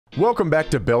Welcome back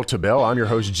to Bell to Bell. I'm your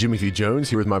host, Jimothy Jones,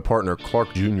 here with my partner,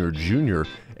 Clark Jr.,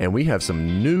 and we have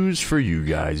some news for you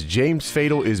guys. James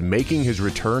Fatal is making his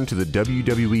return to the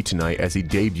WWE tonight as he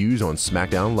debuts on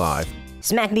Smackdown Live.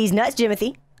 Smack these nuts,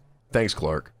 Jimothy. Thanks,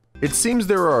 Clark. It seems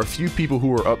there are a few people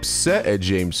who are upset at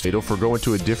James Fatal for going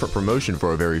to a different promotion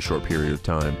for a very short period of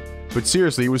time. But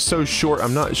seriously, it was so short,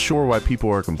 I'm not sure why people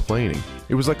are complaining.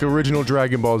 It was like original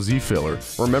Dragon Ball Z filler.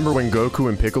 Remember when Goku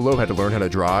and Piccolo had to learn how to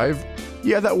drive?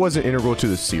 Yeah, that wasn't integral to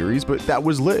the series, but that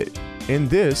was lit. And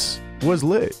this was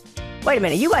lit. Wait a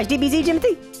minute, you watch DBZ,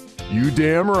 Jimothy? You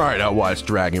damn right I watched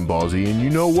Dragon Ball Z, and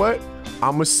you know what?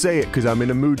 I'ma say it because I'm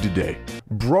in a mood today.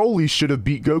 Broly should have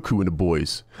beat Goku and the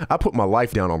boys. I put my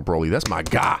life down on Broly. That's my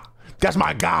guy. That's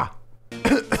my guy.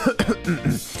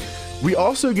 We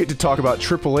also get to talk about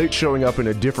Triple H showing up in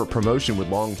a different promotion with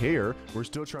long hair. We're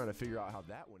still trying to figure out how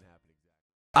that one happened.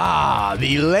 Ah,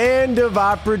 the land of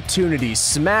opportunity,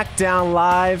 Smackdown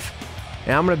Live.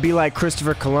 And I'm gonna be like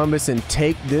Christopher Columbus and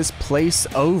take this place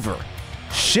over.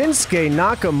 Shinsuke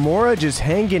Nakamura just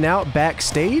hanging out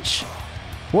backstage?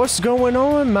 What's going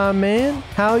on, my man?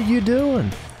 How you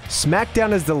doing?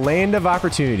 Smackdown is the land of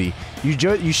opportunity. You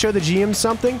show the GM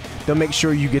something, they'll make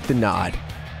sure you get the nod.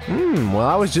 Well,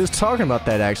 I was just talking about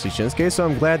that actually, Shinsuke, so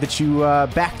I'm glad that you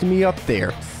backed me up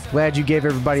there. Glad you gave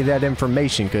everybody that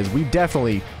information, because we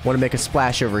definitely want to make a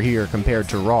splash over here compared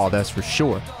to Raw, that's for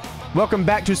sure. Welcome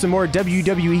back to some more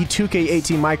WWE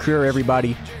 2K18 MyCareer,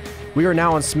 everybody. We are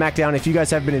now on SmackDown. If you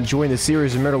guys have been enjoying the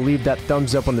series, remember to leave that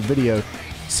thumbs up on the video.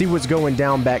 See what's going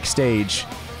down backstage.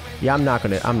 Yeah, I'm not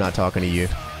talking to you.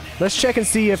 Let's check and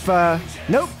see if,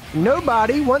 nope,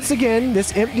 nobody. Once again,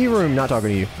 this empty room, not talking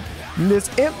to you. This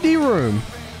empty room.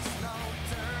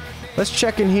 Let's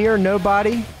check in here,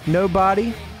 nobody.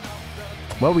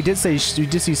 Well, we did see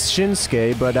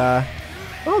Shinsuke, but,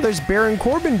 oh, there's Baron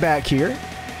Corbin back here.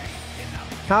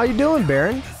 How you doing,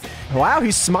 Baron? Wow,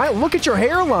 he's smiling. Look at your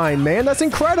hairline, man. That's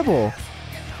incredible.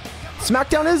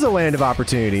 SmackDown is a land of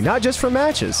opportunity, not just for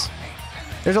matches.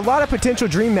 There's a lot of potential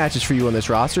dream matches for you on this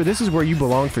roster. This is where you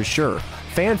belong for sure.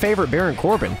 Fan favorite Baron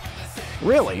Corbin.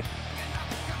 Really?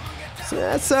 So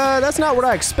that's not what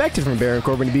I expected from Baron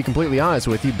Corbin, to be completely honest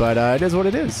with you, but it is what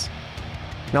it is.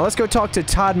 Now let's go talk to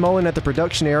Todd Mullen at the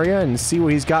production area and see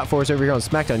what he's got for us over here on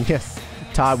SmackDown. Yes,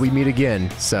 Todd, we meet again,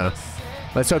 so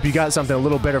let's hope you got something a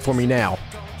little better for me now.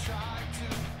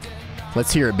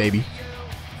 Let's hear it, baby.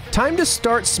 Time to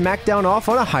start SmackDown off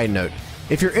on a high note.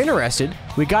 If you're interested,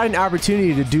 we got an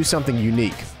opportunity to do something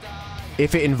unique.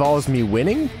 If it involves me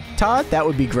winning, Todd, that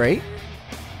would be great.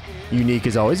 Unique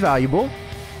is always valuable.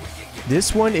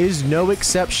 This one is no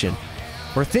exception.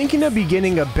 We're thinking of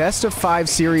beginning a best-of-5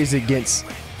 series against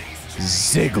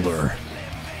Ziggler.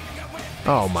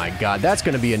 Oh my god, that's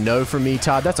going to be a no for me,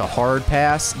 Todd. That's a hard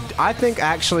pass. I think,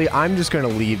 actually, I'm just going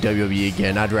to leave WWE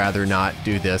again. I'd rather not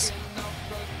do this.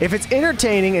 If it's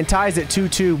entertaining and ties at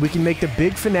 2-2, we can make the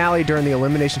big finale during the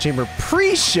Elimination Chamber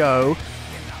pre-show.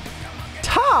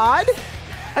 Todd,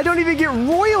 I don't even get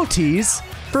royalties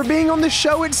for being on the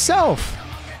show itself.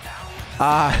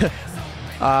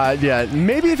 Yeah,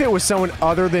 maybe if it was someone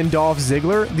other than Dolph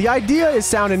Ziggler. The idea is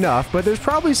sound enough, but there's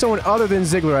probably someone other than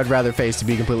Ziggler I'd rather face, to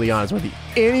be completely honest with you.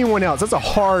 Anyone else, that's a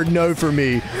hard no for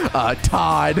me,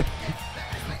 Todd.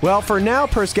 Well, for now,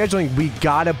 per scheduling, we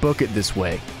gotta book it this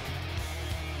way.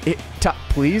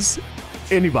 Please?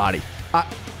 Anybody.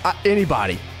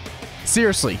 Anybody.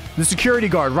 Seriously, the security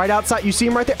guard right outside, you see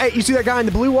him right there? Hey, you see that guy in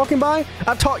the blue walking by?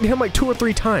 I've talked to him like 2 or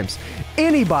 3 times.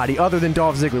 Anybody other than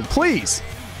Dolph Ziggler, please.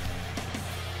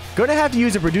 Gonna have to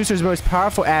use the producer's most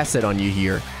powerful asset on you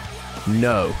here.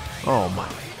 No. Oh my.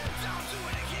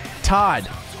 Todd.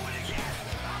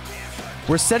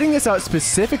 We're setting this out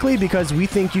specifically because we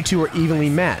think you two are evenly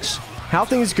matched. How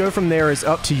things go from there is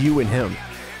up to you and him.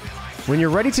 When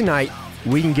you're ready tonight,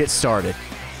 we can get started.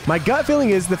 My gut feeling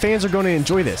is the fans are going to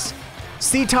enjoy this.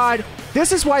 See, Todd,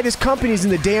 this is why this company's in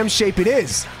the damn shape it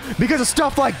is. Because of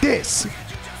stuff like this.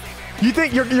 You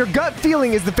think your gut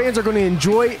feeling is the fans are going to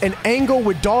enjoy an angle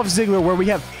with Dolph Ziggler where we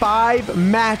have 5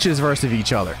 matches versus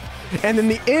each other. And then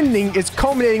the ending is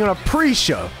culminating on a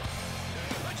pre-show.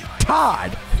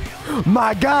 Todd,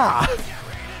 my God.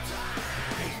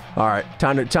 All right,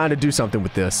 time to do something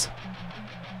with this.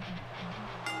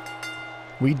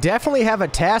 We definitely have a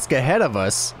task ahead of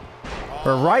us.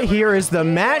 But right here as the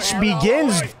match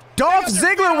begins, Dolph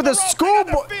Ziggler with a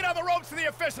schoolboy. Feet on the ropes to the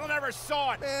official never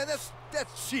saw it. Man,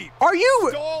 that's cheap. Are you?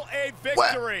 Stole a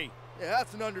victory. What? Yeah,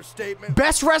 that's an understatement.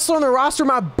 Best wrestler on the roster,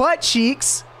 my butt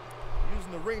cheeks.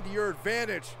 Using the ring to your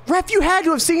advantage. Ref, you had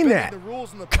to have seen that. The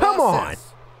rules in the Come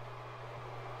process.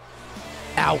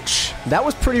 on. Ouch. That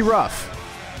was pretty rough.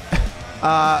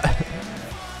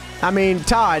 I mean,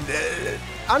 Todd,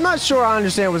 I'm not sure I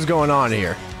understand what's going on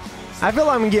here. I feel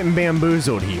like I'm getting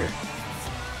bamboozled here.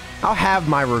 I'll have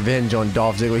my revenge on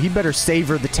Dolph Ziggler. He better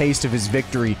savor the taste of his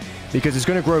victory because it's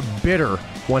going to grow bitter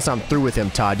once I'm through with him,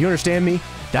 Todd. You understand me?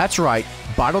 That's right.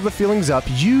 Bottle the feelings up.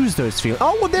 Use those feelings.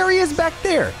 Oh, well, there he is back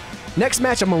there. Next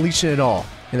match, I'm unleashing it all,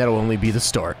 and that'll only be the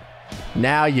start.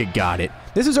 Now you got it.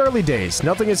 This is early days.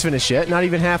 Nothing is finished yet, not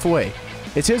even halfway.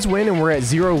 It's his win, and we're at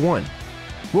 0-1.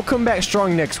 We'll come back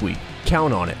strong next week.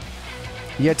 Count on it.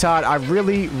 Yeah, Todd, I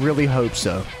really, really hope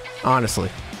so. Honestly.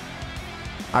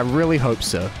 I really hope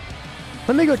so.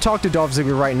 Let me go talk to Dolph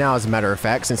Ziggler right now, as a matter of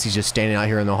fact, since he's just standing out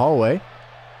here in the hallway.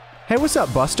 Hey, what's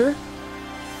up, Buster?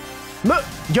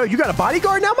 Yo, you got a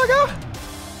bodyguard now, my guy?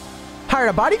 Hired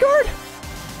a bodyguard?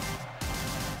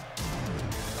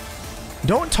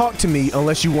 Don't talk to me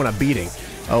unless you want a beating.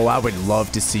 Oh, I would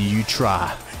love to see you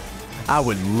try. I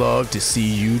would love to see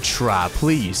you try,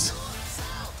 please.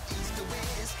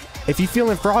 If you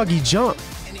feeling froggy, jump.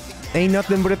 Ain't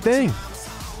nothing but a thing.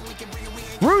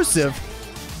 Rusev?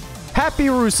 Happy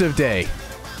Rusev Day.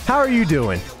 How are you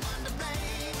doing?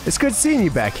 It's good seeing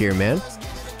you back here, man.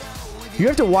 You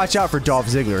have to watch out for Dolph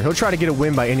Ziggler. He'll try to get a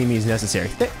win by any means necessary.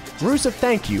 Rusev,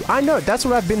 thank you. I know, that's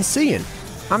what I've been seeing.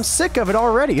 I'm sick of it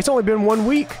already. It's only been 1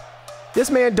 week.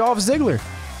 This man, Dolph Ziggler.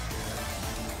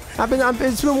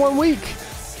 It's been 1 week.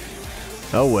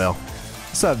 Oh well.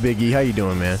 What's up, Big E? How you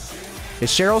doing, man? Is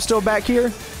Cheryl still back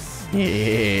here?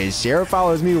 Yeah, Cheryl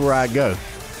follows me where I go.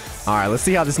 Alright, let's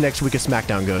see how this next week of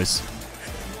SmackDown goes.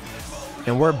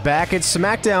 And we're back at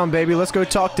SmackDown, baby. Let's go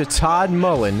talk to Todd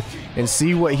Mullen and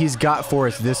see what he's got for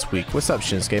us this week. What's up,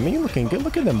 Shinsuke? Man, you looking good.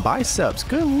 Look at them biceps.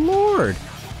 Good lord.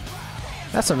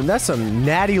 That's some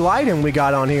natty lighting we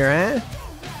got on here, eh?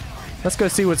 Let's go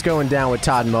see what's going down with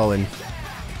Todd Mullen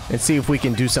and see if we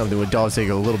can do something with Dolph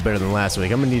Ziggler a little better than last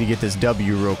week. I'm going to need to get this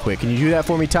W real quick. Can you do that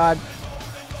for me, Todd?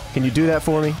 Can you do that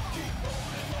for me?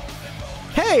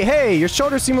 Hey, your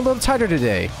shoulders seem a little tighter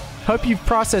today. Hope you've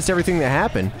processed everything that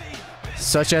happened.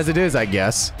 Such as it is, I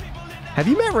guess. Have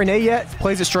you met Renee yet?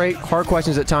 Plays it straight, hard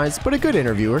questions at times, but a good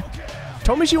interviewer.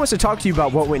 Told me she wants to talk to you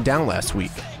about what went down last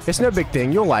week. It's no big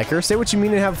thing. You'll like her. Say what you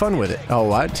mean and have fun with it. Oh,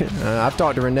 what? I've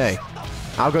talked to Renee.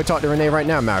 I'll go talk to Renee right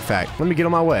now, matter of fact. Let me get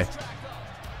on my way.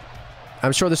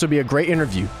 I'm sure this will be a great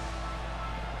interview.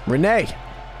 Renee,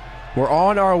 we're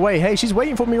on our way. Hey, she's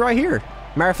waiting for me right here.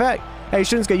 Matter of fact, hey,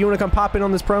 Shinsuke, you want to come pop in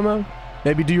on this promo?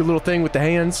 Maybe do your little thing with the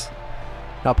hands.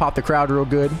 I'll pop the crowd real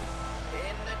good.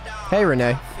 Hey,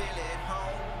 Renee.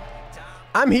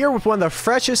 I'm here with one of the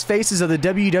freshest faces of the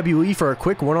WWE for a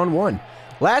quick one-on-one.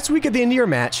 Last week at the end of your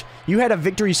match, you had a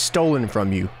victory stolen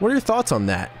from you. What are your thoughts on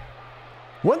that?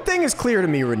 One thing is clear to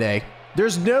me, Renee.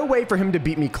 There's no way for him to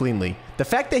beat me cleanly. The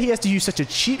fact that he has to use such a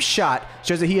cheap shot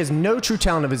shows that he has no true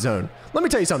talent of his own. Let me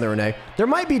tell you something, Renee. There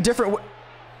might be different...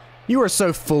 You are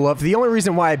so full of... The only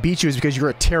reason why I beat you is because you're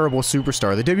a terrible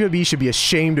superstar. The WWE should be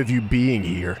ashamed of you being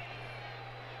here.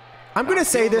 I'm going to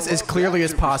say this as clearly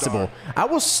as possible. I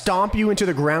will stomp you into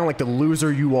the ground like the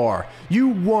loser you are. You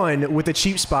won with a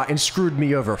cheap spot and screwed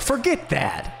me over. Forget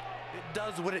that. It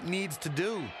does what it needs to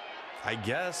do, I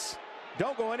guess.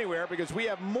 Don't go anywhere because we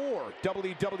have more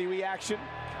WWE action.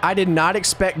 I did not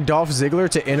expect Dolph Ziggler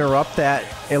to interrupt that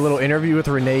little interview with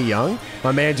Renee Young.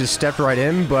 My man just stepped right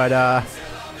in, but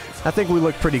I think we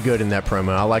looked pretty good in that promo.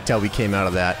 I liked how we came out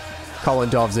of that. Calling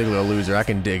Dolph Ziggler a loser, I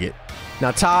can dig it.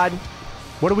 Now, Todd,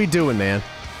 what are we doing, man?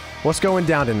 What's going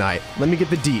down tonight? Let me get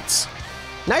the deets.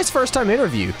 Nice first-time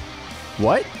interview.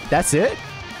 What? That's it?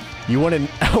 You won an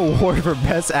award for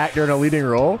Best Actor in a Leading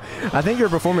Role? I think your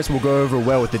performance will go over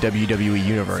well with the WWE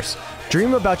Universe.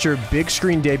 Dream about your big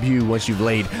screen debut once you've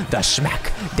laid the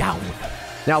Smackdown.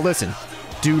 Now listen,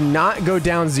 do not go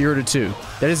down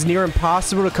 0-2. That is near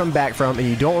impossible to come back from, and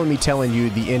you don't want me telling you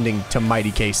the ending to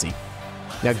Mighty Casey.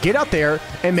 Now get out there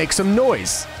and make some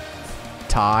noise.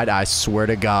 Todd, I swear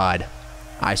to God.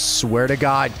 I swear to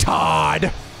God,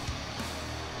 Todd!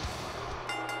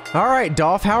 All right,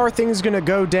 Dolph, how are things going to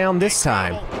go down this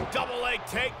time? Double leg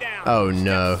takedown. Oh,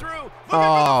 no.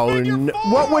 Oh, no.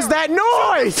 What was that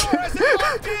noise?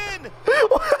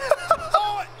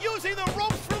 Using the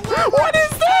ropes for what is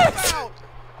this?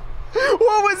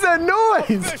 What was that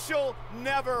noise? Official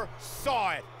never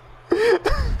saw it.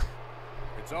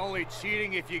 It's only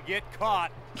cheating if you get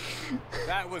caught.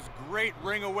 That was great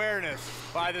ring awareness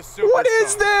by the superstar. What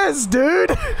is this,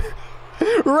 dude?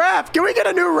 Ref, can we get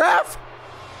a new ref?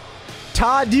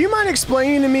 Todd, do you mind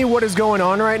explaining to me what is going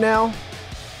on right now?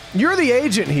 You're the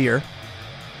agent here.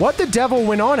 What the devil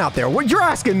went on out there? What, you're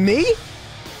asking me?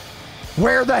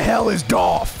 Where the hell is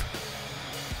Dolph?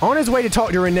 On his way to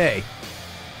talk to Renee.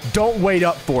 Don't wait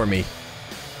up for me.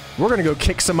 We're going to go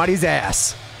kick somebody's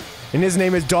ass. And his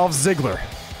name is Dolph Ziggler.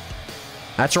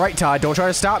 That's right, Todd. Don't try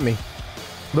to stop me.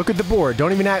 Look at the board.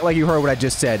 Don't even act like you heard what I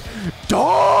just said.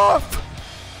 Dolph!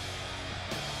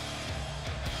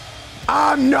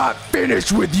 I'm not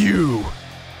finished with you.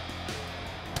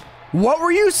 What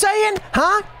were you saying?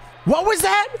 Huh? What was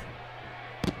that?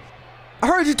 I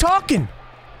heard you talking.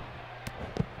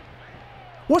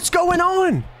 What's going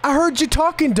on? I heard you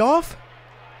talking, Dolph.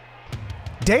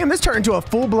 Damn, this turned into a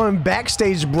full-blown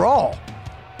backstage brawl.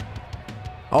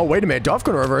 Oh, wait a minute. Dolph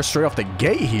gonna reverse straight off the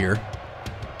gate here.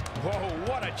 Whoa,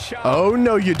 what a chop. Oh,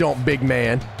 no, you don't, big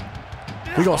man.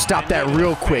 We're gonna stop that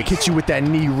real quick. Hit you with that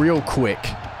knee real quick.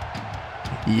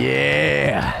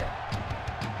 Yeah.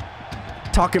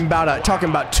 Talking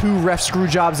about 2 ref screw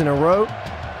jobs in a row.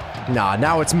 Nah,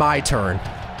 now it's my turn.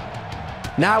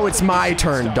 Now it's my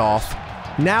turn, Dolph.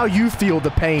 Now you feel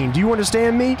the pain. Do you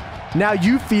understand me? Now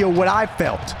you feel what I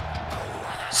felt.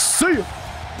 See ya.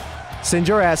 Send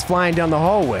your ass flying down the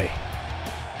hallway.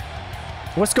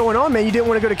 What's going on, man? You didn't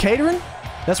want to go to catering?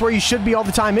 That's where you should be all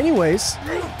the time anyways.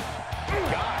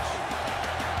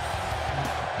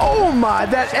 Oh my,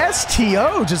 that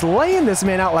STO just laying this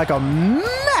man out like a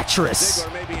mattress.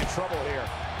 Ziggler may be in trouble here.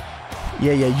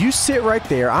 Yeah, you sit right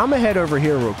there. I'm gonna head over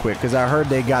here real quick because I heard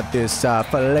they got this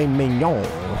filet mignon.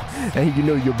 And you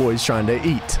know your boy's trying to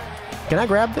eat. Can I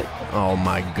grab that? Oh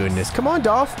my goodness. Come on,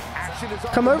 Dolph.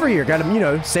 Come over here. Got him, you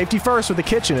know, safety first with the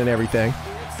kitchen and everything.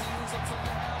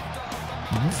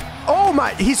 Oh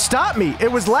my, he stopped me.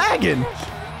 It was lagging.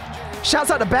 Shouts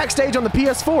out to backstage on the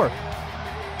PS4.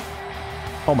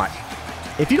 Oh my.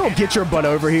 If you don't get your butt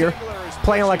over here,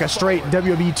 playing like a straight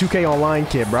WWE 2K online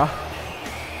kid, bruh.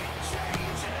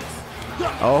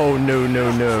 Oh,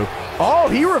 no. Oh,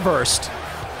 he reversed.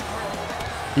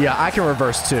 Yeah, I can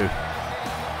reverse too.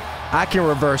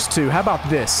 How about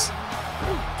this?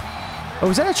 Oh,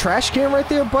 is that a trash can right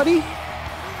there, buddy?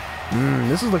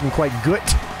 This is looking quite good.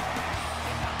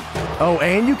 Oh,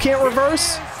 and you can't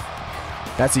reverse?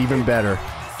 That's even better.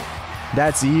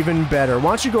 That's even better. Why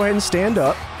don't you go ahead and stand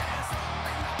up?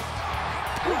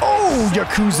 Oh,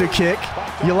 Yakuza kick.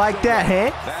 You like that,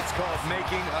 huh? That's called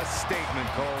making a statement,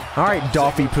 Cole. All right,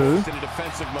 Dolphy Poo. In a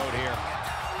defensive mode here.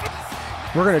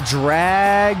 We're going to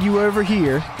drag you over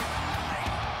here.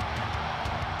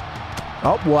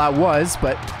 Oh, well, I was,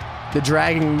 but the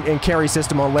dragging and carry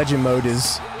system on Legend mode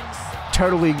is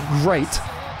totally great.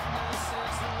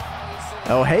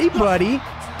 Oh, hey, buddy.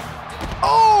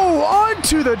 Oh,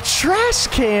 onto the trash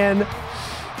can.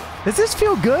 Does this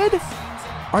feel good?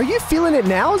 Are you feeling it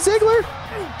now, Ziggler?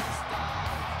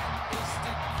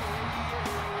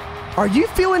 Are you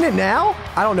feeling it now?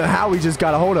 I don't know how we just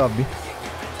got a hold of me.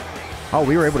 Oh,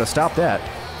 we were able to stop that.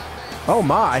 Oh,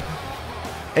 my.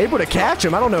 Able to catch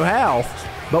him. I don't know how,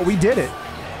 but we did it.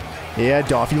 Yeah,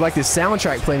 Dolph, you like this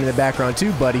soundtrack playing in the background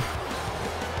too, buddy.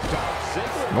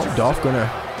 Oh, Dolph gonna...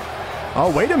 Oh,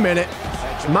 wait a minute.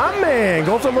 My man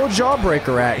going for a little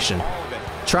jawbreaker action.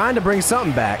 Trying to bring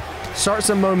something back. Start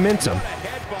some momentum.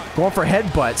 Going for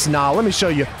headbutts. Nah, let me show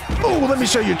you. Oh, let me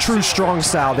show you true strong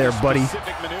style there, buddy.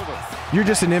 You're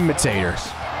just an imitator.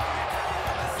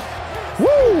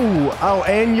 Woo! Oh,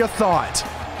 and you thought.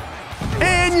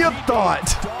 And you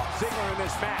thought.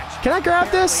 Can I grab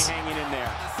this?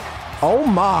 Oh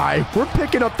my, we're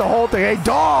picking up the whole thing. Hey,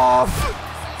 Dolph!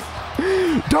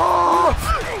 Dolph!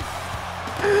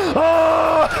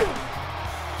 Oh!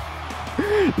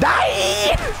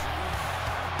 Die!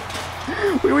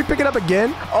 We pick it up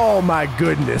again? Oh my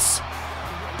goodness.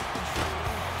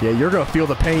 Yeah, you're gonna feel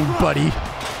the pain, buddy.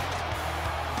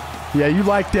 Yeah, you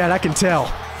like that, I can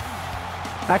tell.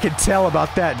 I can tell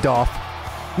about that, Dolph.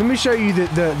 Let me show you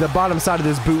the bottom side of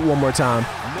this boot one more time.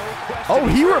 Oh,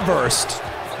 he reversed.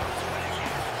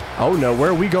 Oh no, where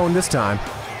are we going this time?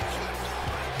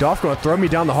 Dolph gonna throw me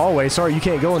down the hallway. Sorry, you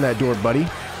can't go in that door, buddy.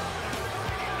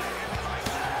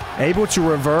 Able to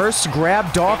reverse,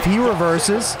 grab Dolph, he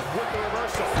reverses.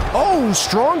 Oh,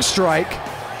 strong strike.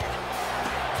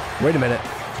 Wait a minute.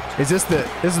 This is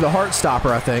the heart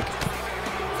stopper, I think.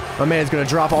 My man's gonna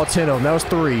drop all 10 of them. That was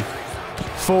 3,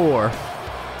 4,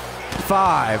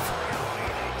 5,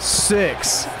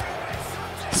 6,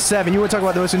 7. You want to talk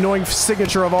about the most annoying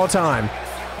signature of all time?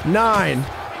 9.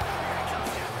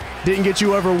 Didn't get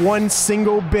you over one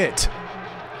single bit.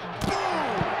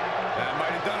 That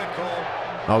might have done it,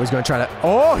 Cole. Oh, he's going to try to...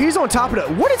 Oh, he's on top of it.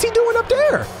 What is he doing up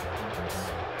there?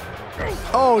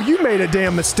 Oh, you made a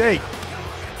damn mistake.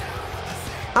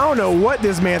 I don't know what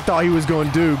this man thought he was going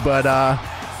to do, but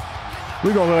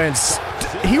we're going to go ahead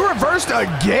and... He reversed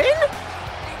again?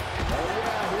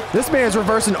 This man's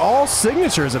reversing all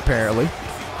signatures, apparently.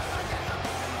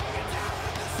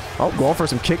 Oh, going for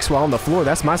some kicks while on the floor.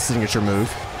 That's my signature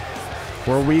move.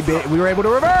 Where we were able to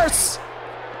reverse.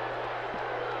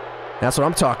 That's what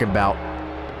I'm talking about.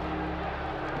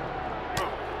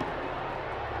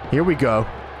 Here we go.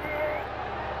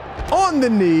 On the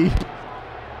knee.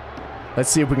 Let's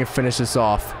see if we can finish this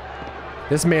off.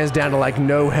 This man's down to like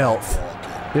no health.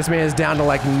 This man's down to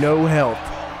like no health.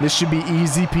 This should be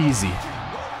easy peasy.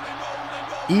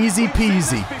 Easy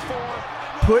peasy.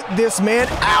 Put this man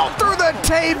out through the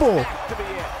table.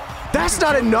 That's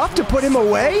not enough to put him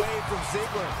away?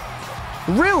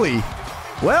 Really?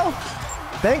 Well,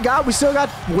 thank God we still got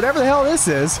whatever the hell this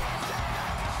is.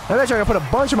 I'm actually gonna put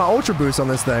a bunch of my Ultra Boosts on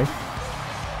this thing.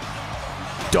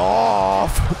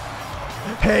 Dolph.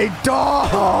 Hey,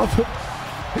 Dolph.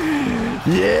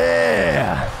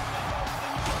 Yeah.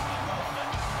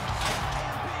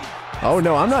 Oh,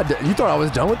 no, I'm not. You thought I was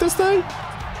done with this thing?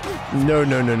 No,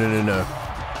 no, no, no, no, no.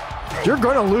 You're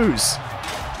going to lose.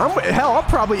 Hell, I'll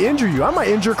probably injure you. I might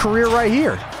end your career right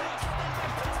here.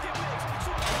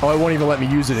 Oh, it won't even let me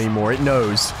use it anymore. It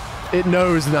knows. It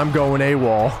knows that I'm going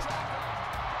AWOL.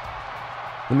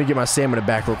 Let me get my stamina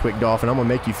back real quick, Dolph, and I'm going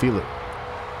to make you feel it.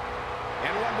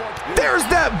 There's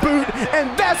that boot,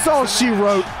 and that's all she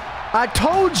wrote. I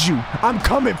told you, I'm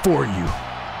coming for you.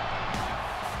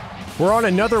 We're on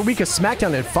another week of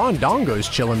Smackdown, and Fandango's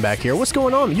chilling back here. What's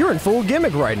going on? You're in full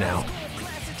gimmick right now.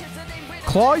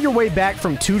 Claw your way back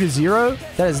from 2-0.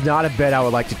 That is not a bet I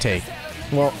would like to take.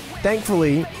 Well,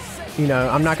 thankfully, you know,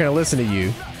 I'm not going to listen to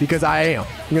you because I am.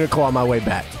 I'm going to claw my way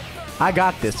back. I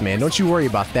got this, man. Don't you worry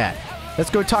about that. Let's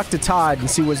go talk to Todd and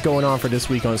see what's going on for this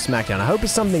week on SmackDown. I hope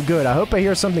it's something good. I hope I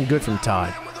hear something good from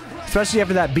Todd. Especially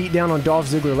after that beatdown on Dolph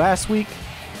Ziggler last week.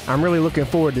 I'm really looking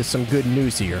forward to some good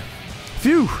news here.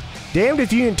 Phew! Damned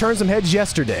if you didn't turn some heads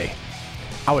yesterday.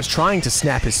 I was trying to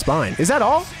snap his spine. Is that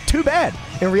all? Too bad.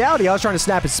 In reality, I was trying to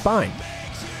snap his spine.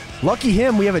 Lucky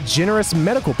him, we have a generous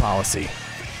medical policy.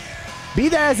 Be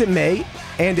that as it may,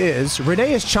 and is,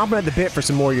 Renee is chomping at the bit for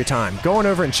some more of your time. Go on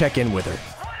over and check in with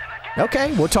her.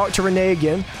 Okay, we'll talk to Renee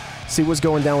again. See what's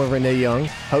going down with Renee Young.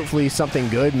 Hopefully something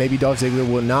good. Maybe Dolph Ziggler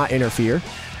will not interfere.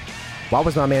 Why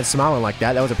was my man smiling like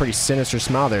that? That was a pretty sinister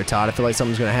smile there, Todd. I feel like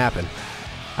something's going to happen.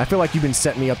 I feel like you've been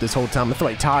setting me up this whole time. I feel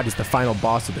like Todd is the final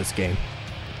boss of this game.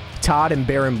 Todd and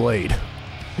Baron Blade.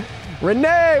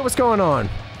 Renee, what's going on?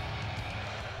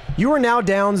 You are now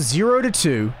down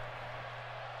 0-2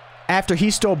 after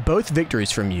he stole both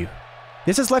victories from you.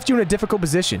 This has left you in a difficult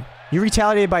position. You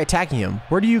retaliated by attacking him.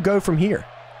 Where do you go from here?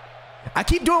 I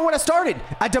keep doing what I started.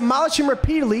 I demolish him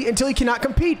repeatedly until he cannot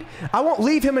compete. I won't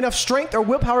leave him enough strength or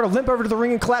willpower to limp over to the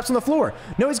ring and collapse on the floor.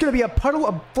 No, he's going to be a puddle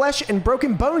of flesh and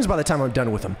broken bones by the time I'm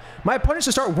done with him. My opponent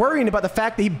should start worrying about the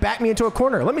fact that he backed me into a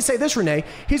corner. Let me say this, Renee.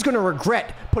 He's going to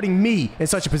regret putting me in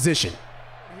such a position.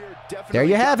 There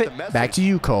you have it. Back to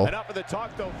you, Cole.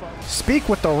 Speak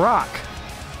with The Rock.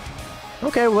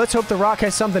 Okay, well, let's hope The Rock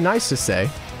has something nice to say.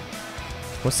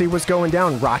 We'll see what's going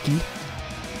down, Rocky.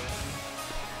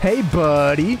 Hey,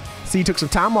 buddy. See, you took some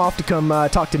time off to come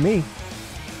talk to me.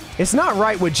 It's not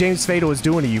right what James Fatal is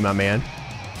doing to you, my man.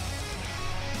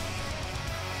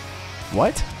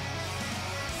 What?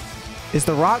 Is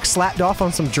The Rock slapped off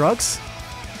on some drugs?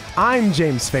 I'm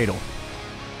James Fatal.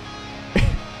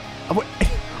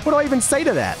 What do I even say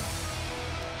to that?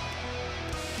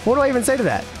 What do I even say to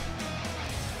that?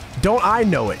 Don't I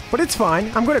know it? But it's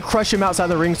fine. I'm going to crush him outside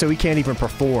the ring so he can't even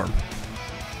perform.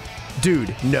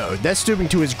 Dude, no. That's stooping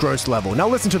to his gross level. Now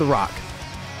listen to The Rock.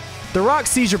 The Rock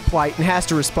sees your plight and has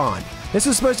to respond. This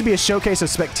is supposed to be a showcase of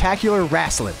spectacular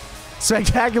wrestling.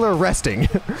 Spectacular wrestling.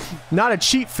 Not a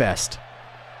cheat fest.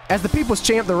 As the people's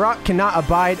champ, The Rock cannot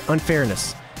abide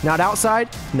unfairness. Not outside,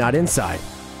 not inside.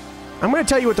 I'm going to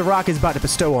tell you what The Rock is about to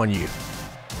bestow on you.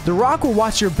 The Rock will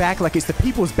watch your back like it's the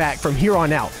people's back from here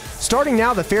on out. Starting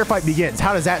now, the fair fight begins.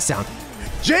 How does that sound?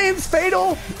 James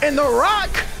Fatal and The Rock.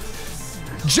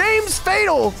 James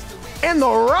Fatal and The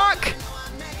Rock.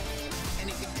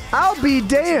 I'll be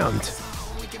damned.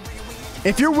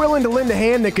 If you're willing to lend a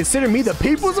hand, then consider me the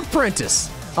people's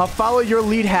apprentice. I'll follow your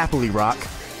lead happily, Rock.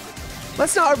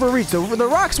 Let's not overreach. The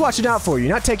Rock's watching out for you,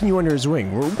 not taking you under his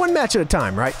wing. We're one match at a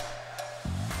time, right?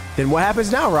 Then what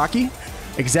happens now, Rocky?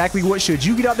 Exactly what should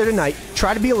you get out there tonight,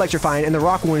 try to be electrifying, and The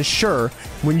Rock will ensure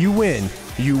when you win,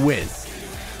 you win.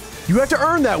 You have to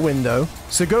earn that win, though,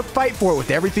 so go fight for it with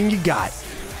everything you got.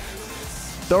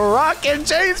 The Rock and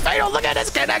James Fatal, look at this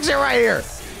connection right here.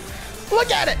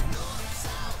 Look at it.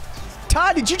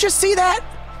 Todd, did you just see that?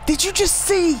 Did you just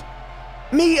see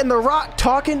me and The Rock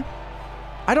talking?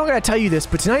 I don't gotta tell you this,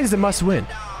 but tonight is a must win.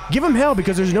 Give him hell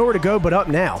because there's nowhere to go but up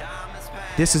now.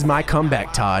 This is my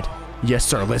comeback, Todd. Yes,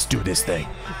 sir. Let's do this thing.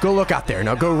 Go look out there.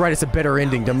 Now go right. It's a better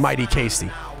ending to Mighty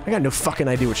Casey. I got no fucking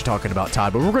idea what you're talking about,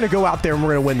 Todd, but we're going to go out there and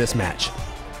we're going to win this match.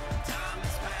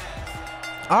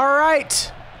 All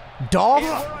right. Dolph,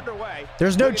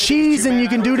 there's no cheesing you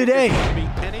can do today.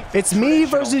 It's me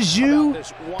versus you.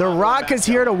 The Rock is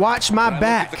here to watch my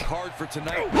back.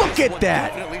 Look at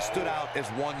that.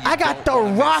 I got The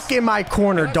Rock in my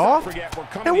corner, Dolph.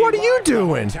 And what are you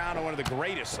doing?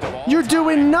 You're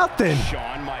doing nothing.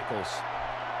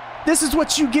 This is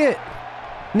what you get.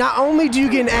 Not only do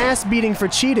you get an ass beating for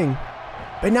cheating,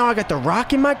 but now I got The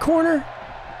Rock in my corner?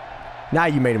 Now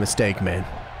you made a mistake, man.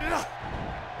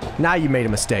 Now you made a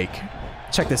mistake.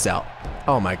 Check this out.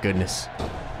 Oh my goodness.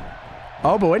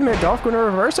 Oh, but wait a minute. Dolph going to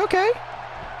reverse? Okay.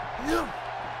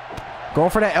 Going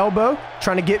for that elbow.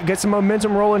 Trying to get some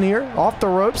momentum rolling here. Off the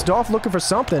ropes. Dolph looking for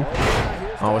something.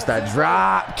 Oh, it's that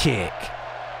drop kick.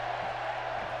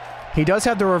 He does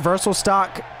have the reversal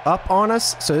stock up on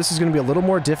us, so this is going to be a little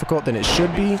more difficult than it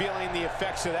should be.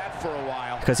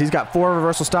 Because he's got 4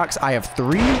 reversal stocks. I have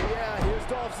 3. We're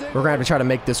going to have to try to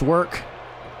make this work.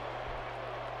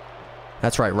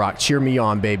 That's right, Rock. Cheer me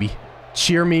on, baby.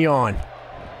 Cheer me on.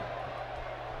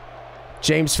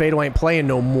 James Fatal ain't playing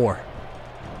no more.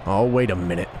 Oh, wait a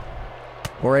minute.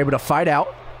 We're able to fight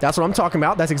out. That's what I'm talking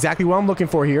about. That's exactly what I'm looking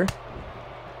for here.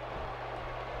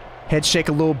 Head shake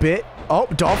a little bit. Oh,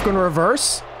 Dolph going to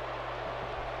reverse.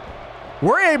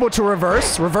 We're able to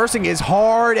reverse. Reversing is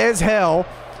hard as hell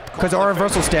because our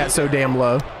reversal stat's so damn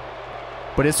low.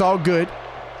 But it's all good.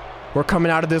 We're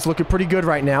coming out of this looking pretty good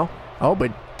right now. Oh,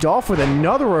 but Dolph with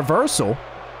another reversal.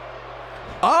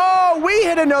 Oh, we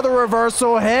hit another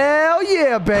reversal. Hell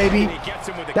yeah, baby.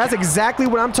 That's exactly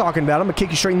what I'm talking about. I'm going to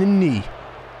kick you straight in the knee.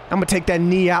 I'm going to take that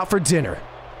knee out for dinner.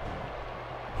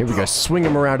 Here we go. Swing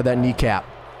him around to that kneecap.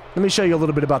 Let me show you a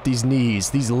little bit about these knees.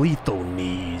 These lethal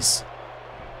knees.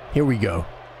 Here we go.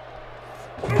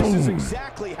 This is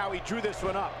exactly how he drew this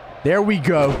one up. There we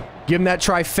go. Give him that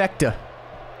trifecta.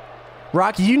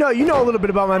 Rocky, you know a little bit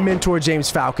about my mentor,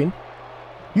 James Falcon.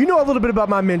 You know a little bit about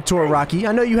my mentor, Rocky.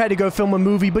 I know you had to go film a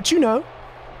movie, but you know.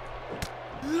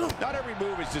 Not every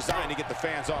move is designed to get the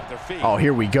fans off their feet. Oh,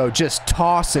 here we go. Just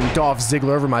tossing Dolph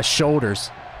Ziggler over my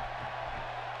shoulders.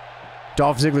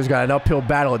 Dolph Ziggler's got an uphill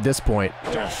battle at this point.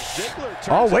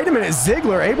 Oh, wait a minute.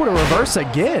 Ziggler able to reverse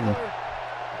again.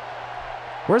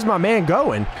 Where's my man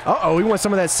going? Uh-oh, he wants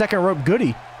some of that second rope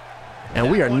goodie. And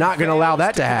we are not going to allow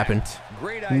that to happen.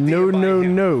 No, no,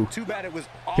 no.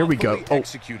 Here we go. Oh,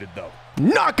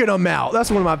 knocking him out.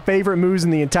 That's one of my favorite moves in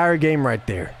the entire game right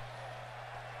there.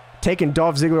 Taking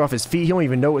Dolph Ziggler off his feet. He don't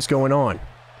even know what's going on.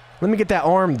 Let me get that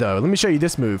arm, though. Let me show you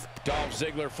this move.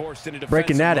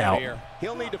 Breaking that out.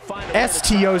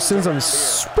 STO sends him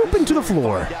swooping to the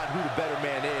floor.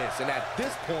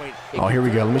 Oh, here we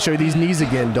go. Let me show you these knees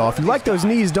again, Dolph. You like those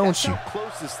knees, don't you?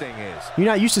 You're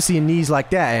not used to seeing knees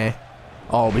like that, eh?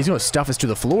 Oh, but he's going to stuff us to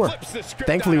the floor.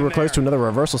 Thankfully, we're close to another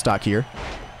reversal stock here.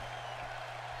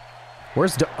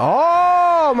 Where's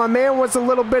oh, my man wants a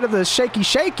little bit of the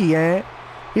shaky, eh?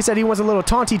 He said he wants a little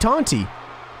taunty.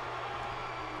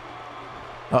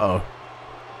 Uh-oh.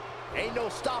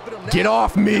 Get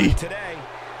off me.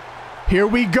 Here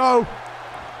we go.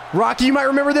 Rocky, you might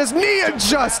remember this. Knee of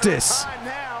Justice.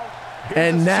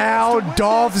 And now,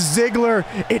 Dolph Ziggler,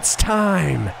 it's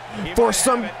time for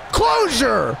some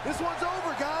closure. This one's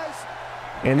over, guys.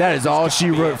 And that is all she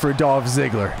wrote for Dolph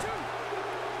Ziggler.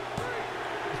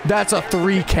 That's a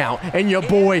 3 count. And your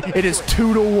boy, it is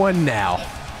 2-1 now.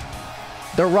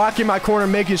 The Rock in my corner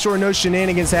making sure no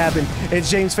shenanigans happen, and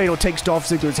James Fatal takes Dolph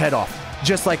Ziggler's head off.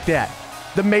 Just like that.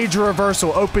 The major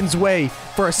reversal opens way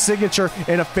for a signature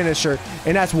and a finisher,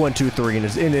 and that's 1, 2, 3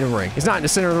 in the ring. It's not in the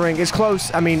center of the ring. It's close.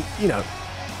 I mean, you know,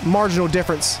 marginal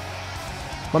difference.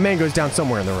 My man goes down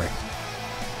somewhere in the ring.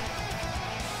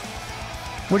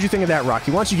 What'd you think of that,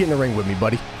 Rocky? Why don't you get in the ring with me,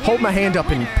 buddy? Hold my hand up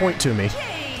and point to me.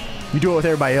 You do it with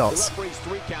everybody else. The referee's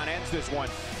 3 count ends this one.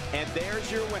 And there's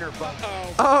your winner, Buck.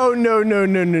 Oh, no.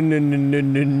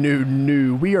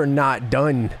 We are not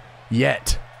done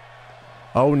yet.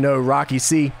 Oh, no, Rocky,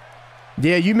 see?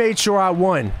 Yeah, you made sure I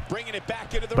won.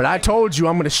 But I told you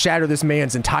I'm going to shatter this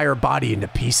man's entire body into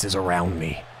pieces around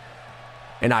me.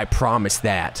 And I promise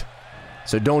that.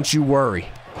 So don't you worry.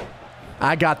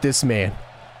 I got this man.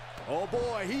 Oh,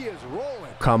 boy, he is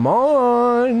rolling. Come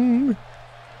on.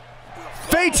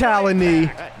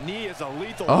 Fatality.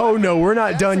 Oh, no, we're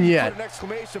not done yet.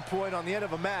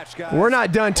 We're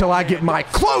not done till I get my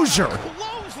closure.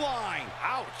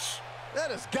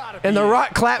 And The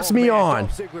Rock claps me on.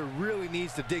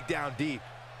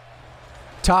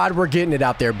 Todd, we're getting it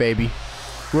out there, baby.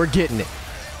 We're getting it.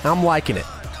 I'm liking it.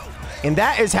 And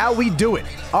that is how we do it.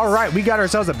 All right, we got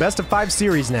ourselves a best of 5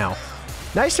 series now.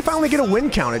 Nice to finally get a win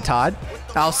counted, Todd.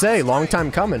 I'll say, long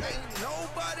time coming.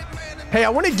 Hey, I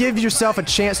want to give yourself a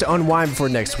chance to unwind before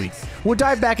next week. We'll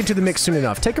dive back into the mix soon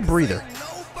enough. Take a breather.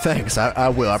 Thanks, I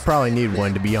will. I probably need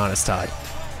one, to be honest, Todd.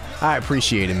 I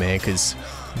appreciate it, man, because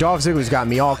Dolph Ziggler's got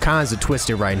me all kinds of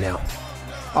twisted right now.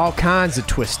 All kinds of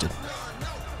twisted.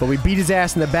 But we beat his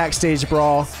ass in the backstage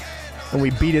brawl, and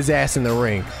we beat his ass in the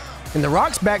ring. And The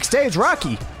Rock's backstage.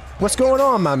 Rocky, what's going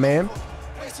on, my man?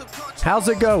 How's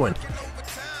it going?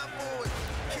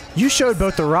 You showed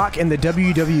both The Rock and the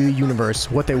WWE Universe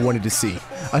what they wanted to see.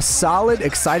 A solid,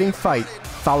 exciting fight,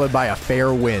 followed by a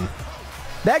fair win.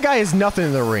 That guy is nothing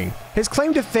in the ring. His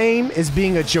claim to fame is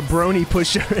being a jabroni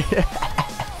pusher.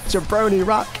 Jabroni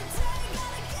Rock.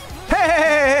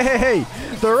 Hey!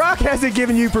 The Rock hasn't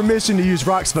given you permission to use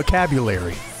Rock's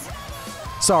vocabulary.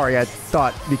 Sorry, I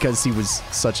thought because he was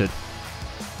such a...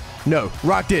 No,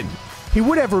 Rock didn't. He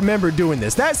would have remembered doing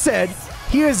this. That said,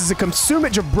 he is a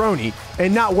consummate jabroni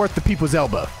and not worth the people's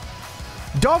elbow.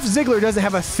 Dolph Ziggler doesn't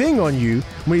have a thing on you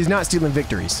when he's not stealing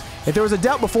victories. If there was a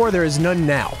doubt before, there is none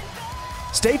now.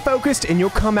 Stay focused and you'll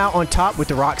come out on top with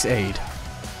The Rock's aid.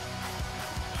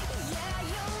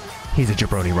 He's a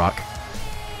jabroni, Rock.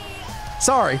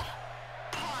 Sorry.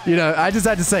 You know, I just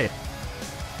had to say it.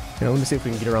 You know, let me see if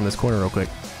we can get around this corner real quick.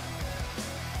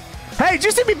 Hey, did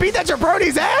you see me beat that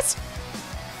jabroni's ass?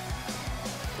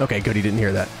 Okay, good, he didn't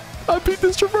hear that. I beat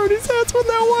this jabroni's ass, wasn't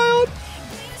that wild?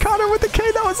 Connor with the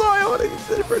K, that was wild.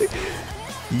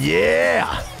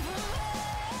 Yeah.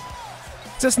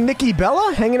 Is this Nikki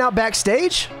Bella hanging out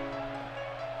backstage?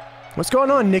 What's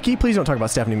going on, Nikki? Please don't talk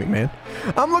about Stephanie McMahon.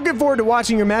 I'm looking forward to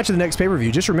watching your match at the next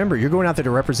pay-per-view. Just remember, you're going out there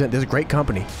to represent this great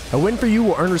company. A win for you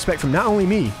will earn respect from not only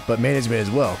me, but management as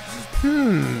well.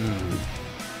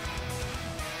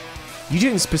 You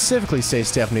didn't specifically say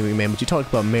Stephanie McMahon, but you talked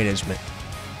about management.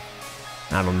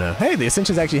 I don't know. Hey, the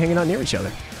Ascension's actually hanging out near each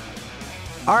other.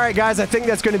 Alright guys, I think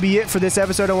that's going to be it for this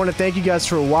episode. I want to thank you guys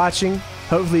for watching.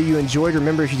 Hopefully you enjoyed.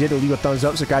 Remember, if you did, to leave a thumbs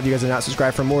up. Subscribe if you guys are not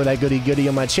subscribed for more of that goody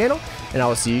on my channel. And I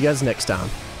will see you guys next time.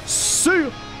 See ya!